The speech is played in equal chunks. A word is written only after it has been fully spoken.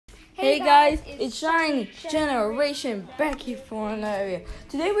Hey guys, it's Shiny Generation back here for another video.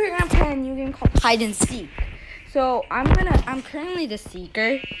 Today we're gonna play a new game called Hide and Seek. So I'm currently the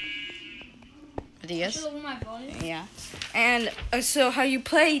seeker. Yes. Yeah. And so how you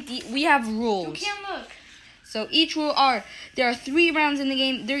play? We have rules. You can't look. So each rule there are 3 rounds in the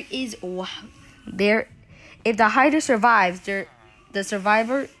game. If the hider survives, the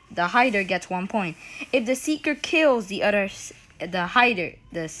hider gets 1 point. If the seeker kills the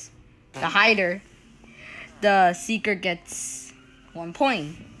seeker gets 1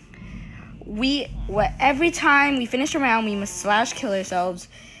 point. Every time we finish a round, we must kill ourselves.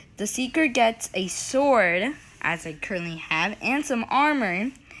 The seeker gets a sword, as I currently have, and some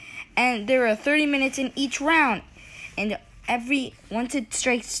armor. And there are 30 minutes in each round. And once it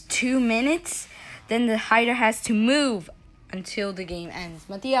strikes 2 minutes, then the hider has to move until the game ends.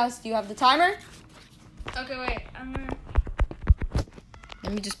 Matthias, do you have the timer? Okay, wait.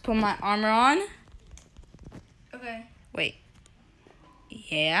 Let me just put my armor on. Okay. Wait.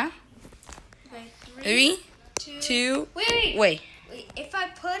 Yeah. Okay, 3, 2. Wait. If I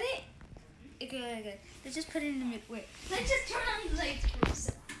put it. Okay. Let's just put it in the middle. Wait. Let's just turn on the lights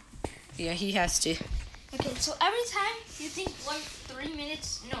first. Yeah, he has to. Okay, so every time you think 3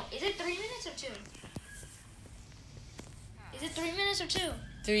 minutes. No, is it 3 minutes or 2? Is it 3 minutes or 2?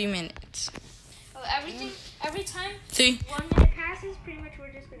 3 minutes. Oh, every time 3. 1 minute passes, pretty much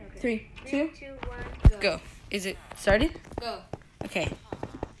we're just gonna. Okay. 3, 2, 2, 1, go. Is it started? Go. Okay.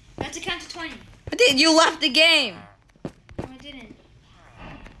 I have to count to 20. You left the game. No, I didn't.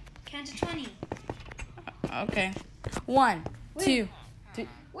 Count to 20. Okay. 1, 2, 3.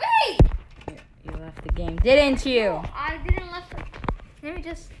 Wait! You left the game, didn't you? No, I didn't left it. Let me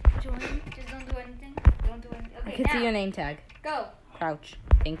just join. Just don't do anything. Don't do anything. Okay, I can see your name tag. Go. Crouch.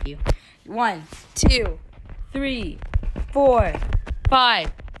 Thank you. 1, 2, 3, 4,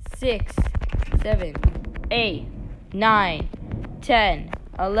 5, 6, 7, 8, 9, 10,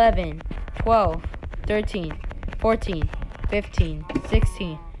 11, 12, 13, 14, 15,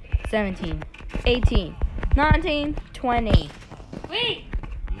 16, 17, 18, 19, 20. Wait.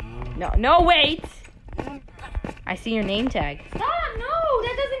 No, wait. I see your name tag. Stop. No,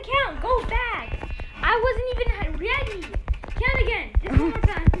 that doesn't count. Go back. I wasn't even ready. Count again. Just one more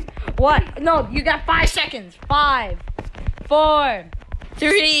time. What? No, you got 5 seconds. 5, 4,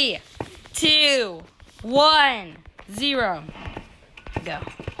 3, 2, 1, 0. Go.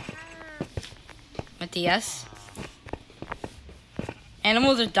 Matthias.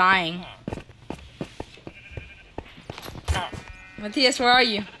 Animals are dying. Matthias, where are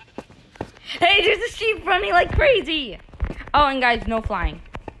you? Hey, there's a sheep running like crazy. Oh, and guys, no flying.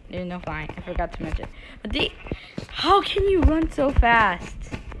 There's no flying. I forgot to mention. But how can you run so fast?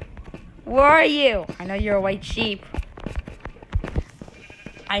 Where are you? I know you're a white sheep.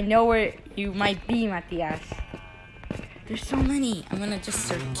 I know where you might be, Matthias. There's so many. I'm gonna just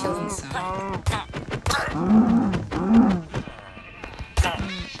start killing some.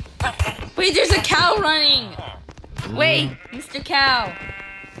 Wait, there's a cow running. Wait, Mr. Cow.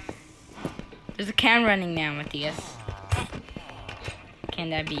 There's a cow running now, Matthias. Can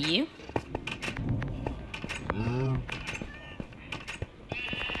that be you?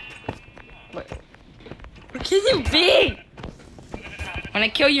 Where can you be? When I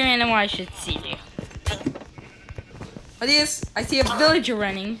kill your animal, I should see you. Matthias, I see a villager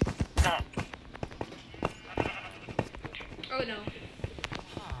running. Oh no.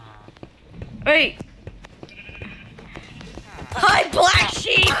 Wait. Hi, black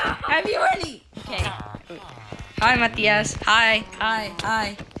sheep! Have you already? Okay. Hi, Matthias. Hi.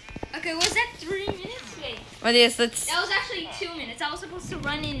 Okay, was that 3 minutes? Wait. Matthias, let's... That was actually 2 minutes. I was supposed to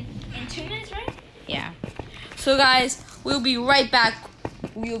run in 2 minutes, right? Yeah. So, guys, we'll be right back.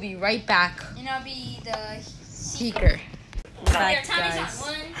 And I'll be the Seeker. Your Back, time guys. is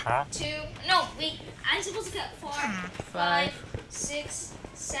on. 1, 2. No, wait. I'm supposed to count 4, 5, 6,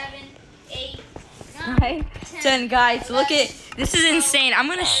 7, 8, 9, 10, guys, look at... This is insane. I'm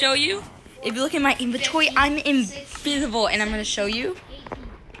going to show you. If you look at my inventory, I'm invisible. And I'm going to show you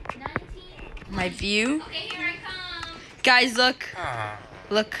 18, 19, my view. Okay, here I come. Guys, look.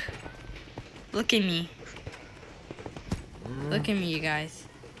 Look at me. Look at me, you guys.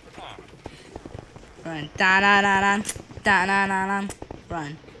 Run. Da-na-na-na. Da-na-na-na.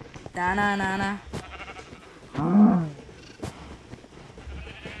 Run. Da-na-na-na.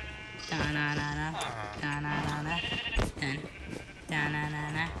 Da-na-na-na. Da-na-na-na. Then.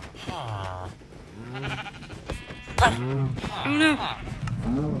 Da-na-na-na. Oh no.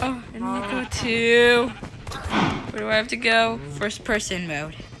 Oh, I need to go to... Where do I have to go? First person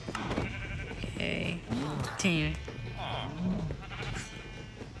mode. Okay. Team.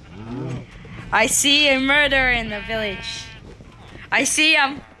 I see a murderer in the village. I see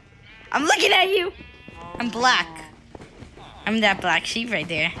him. I'm looking at you. I'm black. I'm that black sheep right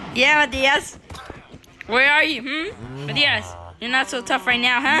there. Yeah, Matias. Where are you? Matias, you're not so tough right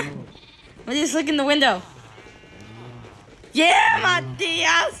now, huh? Matias, look in the window. Yeah,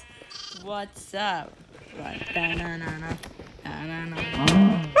 Matias. What's up? Run,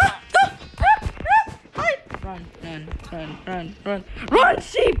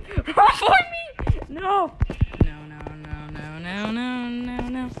 sheep! Run for me! No.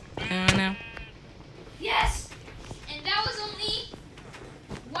 No. Yes! And that was only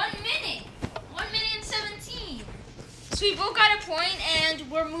 1 minute. 1 minute and 17. So we both got a point, and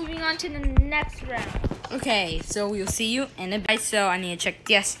we're moving on to the next round. Okay, so we'll see you in a bit. So I need to check.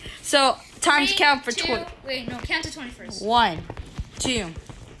 Yes. So time to count for 20. Wait, no, count to 20 first. 1, 2,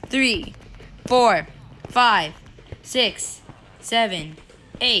 3, 4, 5, 6, 7,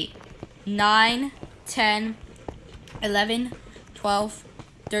 8, 9, 10, 11, 12,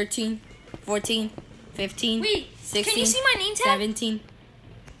 13, 14, 15, Wait, 16, can you see my name tag? 17,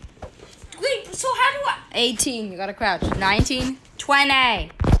 Wait, so how do I? 18. You gotta crouch. 19, 20. I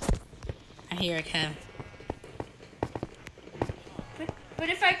hear it come. But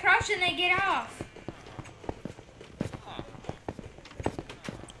if I crouch and I get off.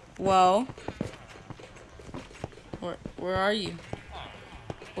 Whoa. Where are you?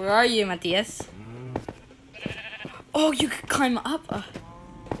 Where are you, Matias? Oh, you could climb up.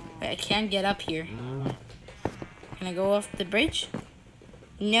 Wait, I can't get up here. Can I go off the bridge?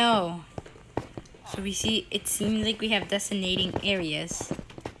 No. So we see, it seems like we have designating areas.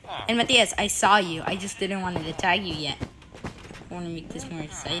 And Matias, I saw you. I just didn't want to tag you yet. I want to make this more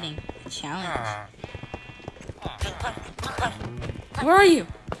exciting. A challenge. Where are you?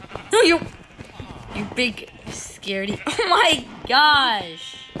 No, you big scaredy. Oh my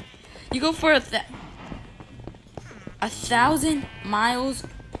gosh. You go for 1,000 miles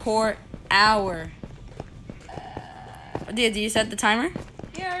per hour. Did you set the timer?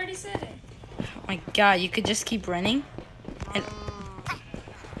 Yeah, I already said it. Oh my god, you could just keep running. And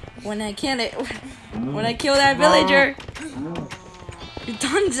when I kill that villager, you're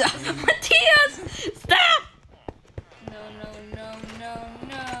done. Matias, stop! No.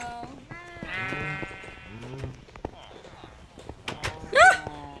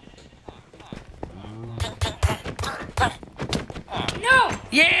 No!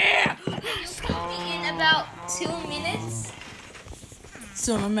 Yeah! You killed me in about 2 minutes.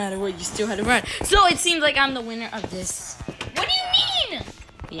 So no matter what, you still had to run. So it seems like I'm the winner of this. What do you mean?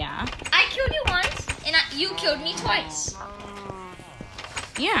 Yeah. I killed you once, and you killed me twice.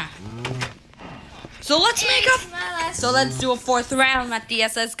 Yeah. So let's make up. So let's do a 4th round,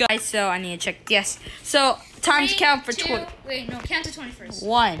 Matias. Let's go. So I need to check. Yes. So time to count for 20. Wait, no, count to 20 first.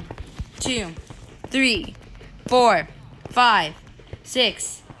 1, 2, 3, 4, 5,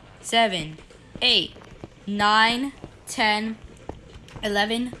 6, 7, 8, 9, 10,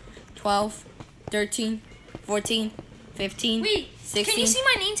 11, 12, 13, 14, 15, Wait, 16, can you see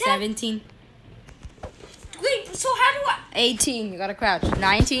my name tag? 17, Wait, so how do I? 18. You gotta crouch.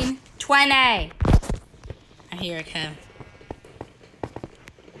 19, 20. I hear it come.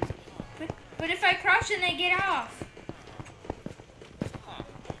 But if I crouch and I get off.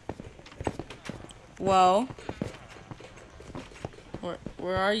 Whoa.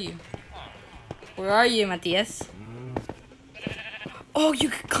 Where are you? Where are you, Matias? Oh, you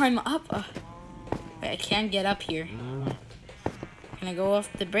could climb up. Wait, I can't get up here. Can I go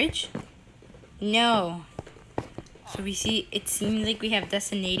off the bridge? No. So we see, it seems like we have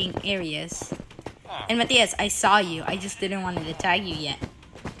designating areas. And Matias, I saw you. I just didn't want to tag you yet.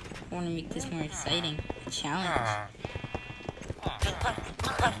 I want to make this more exciting. A challenge.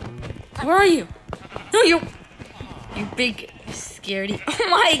 Where are you? No, you big scaredy. Oh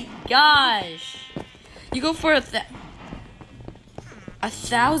my gosh. You go for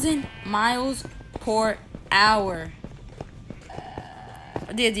 1,000 miles per hour.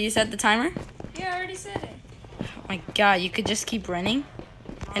 Did you set the timer? Yeah, I already said it. Oh my god, you could just keep running.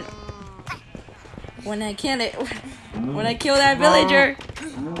 And when I kill that villager,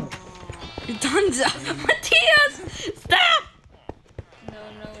 you're done. Matias, stop! No.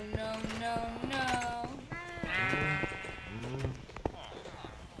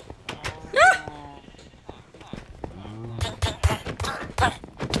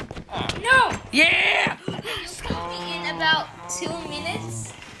 No! Yeah! You killed me in about 2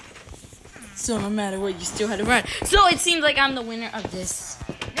 minutes. So no matter what, you still had to run. So it seems like I'm the winner of this.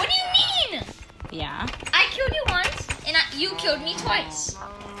 What do you mean? Yeah. I killed you once, and you killed me twice.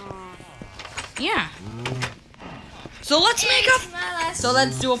 Yeah. So let's make a. So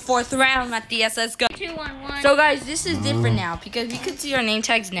let's do a fourth round, Matthias. Let's go. 2, 1, 1. So guys, this is different now because we could see our name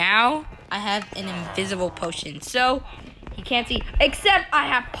tags now. I have an invisible potion, so he can't see. Except I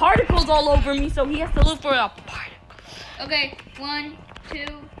have particles all over me, so he has to look for a particle. Okay, 1, 2,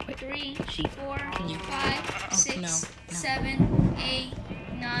 3, 4, 5, 6, 7, 8,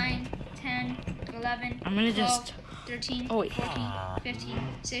 9, 10, 11. I'm gonna 12, just. 13, Oh, wait. 14, 15,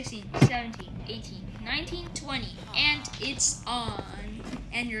 16, 17, 18, 19, 20. And it's on.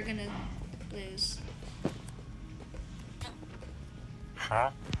 And you're gonna lose.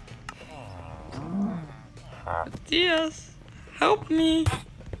 Matthias, help me.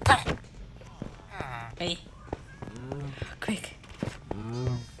 Hey. Quick.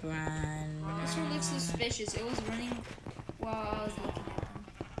 Run. This one looks suspicious. It was running while I was looking at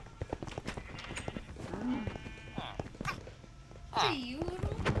them. Hey, you little.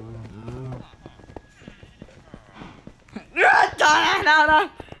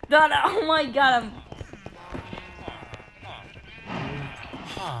 Donna, oh my god,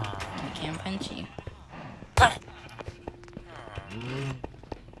 I can't punch you.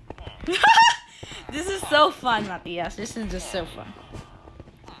 This is so fun, Matthias. This is just so fun.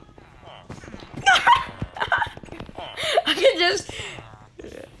 I can just...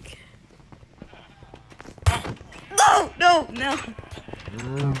 No.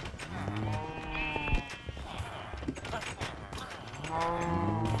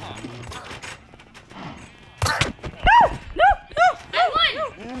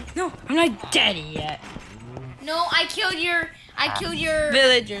 No, I'm not dead yet. No, I killed your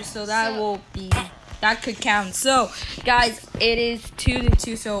Villagers, so that could count. So, guys, it is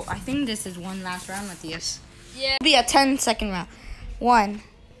 2-2. So I think this is one last round, Matthias. Yeah. It'll be a 10-second round. 1,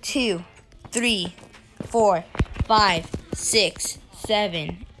 2, 3, 4, 5, 6,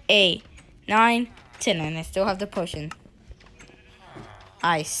 7, 8, 9, 10, and I still have the potion.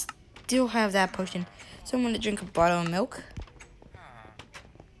 I still have that potion. So I'm gonna drink a bottle of milk.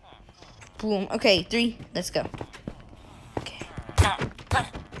 Boom. Okay, 3. Let's go. Okay.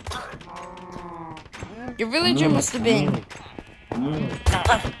 Your villager must have been.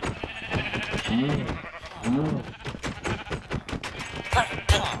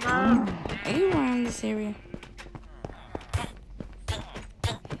 Are you around this area?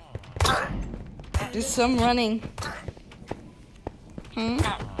 There's some running.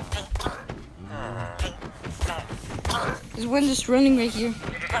 There's one just running right here.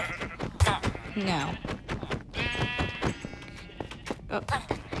 No. Oh.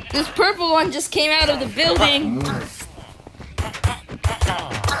 This purple one just came out of the building.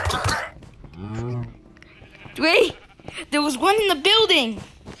 Wait, there was one in the building.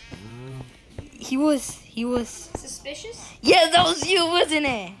 He was. Suspicious? Yeah, that was you, wasn't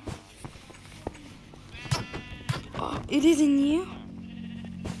it? Oh, it isn't you?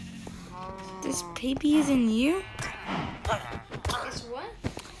 This baby isn't you? It's what?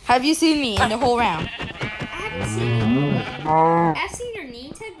 Have you seen me in the whole round? I haven't seen you. I've seen your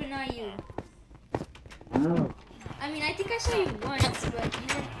name tag, but not you. I mean, I think I saw you once, but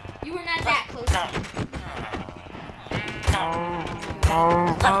you were not that close to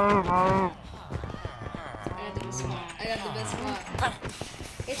me. I got the best spot.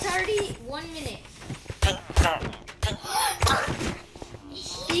 It's already 1 minute.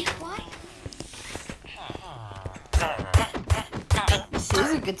 Be quiet. This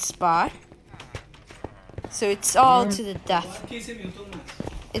is a good spot. So it's all to the death.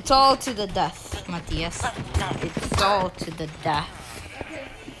 It's all to the death, Matthias. It's all to the death. Okay.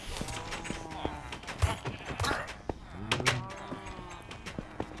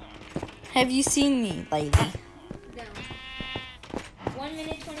 Have you seen me lately? No. 1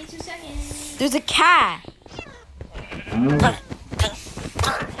 minute, 22 seconds. There's a cat.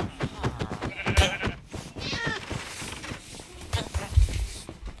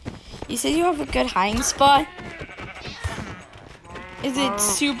 You said you have a good hiding spot? Is it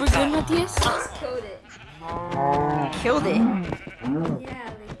super good, Matthias? Just killed it. Killed it.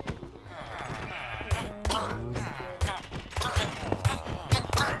 Yeah,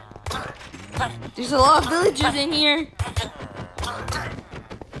 There's a lot of villagers in here.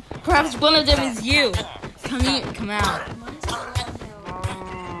 Perhaps one of them is you. Come here, come out.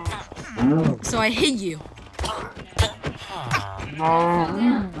 So I hit you.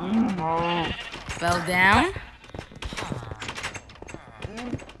 Fell down.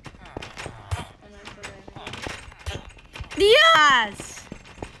 Yes.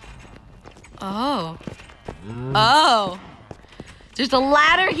 Oh. Oh. There's a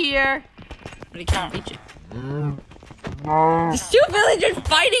ladder here. But I can't reach it. There's 2 villagers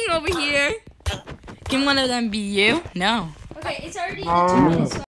fighting over here. Can one of them be you? No. Okay, it's already the 2 minutes.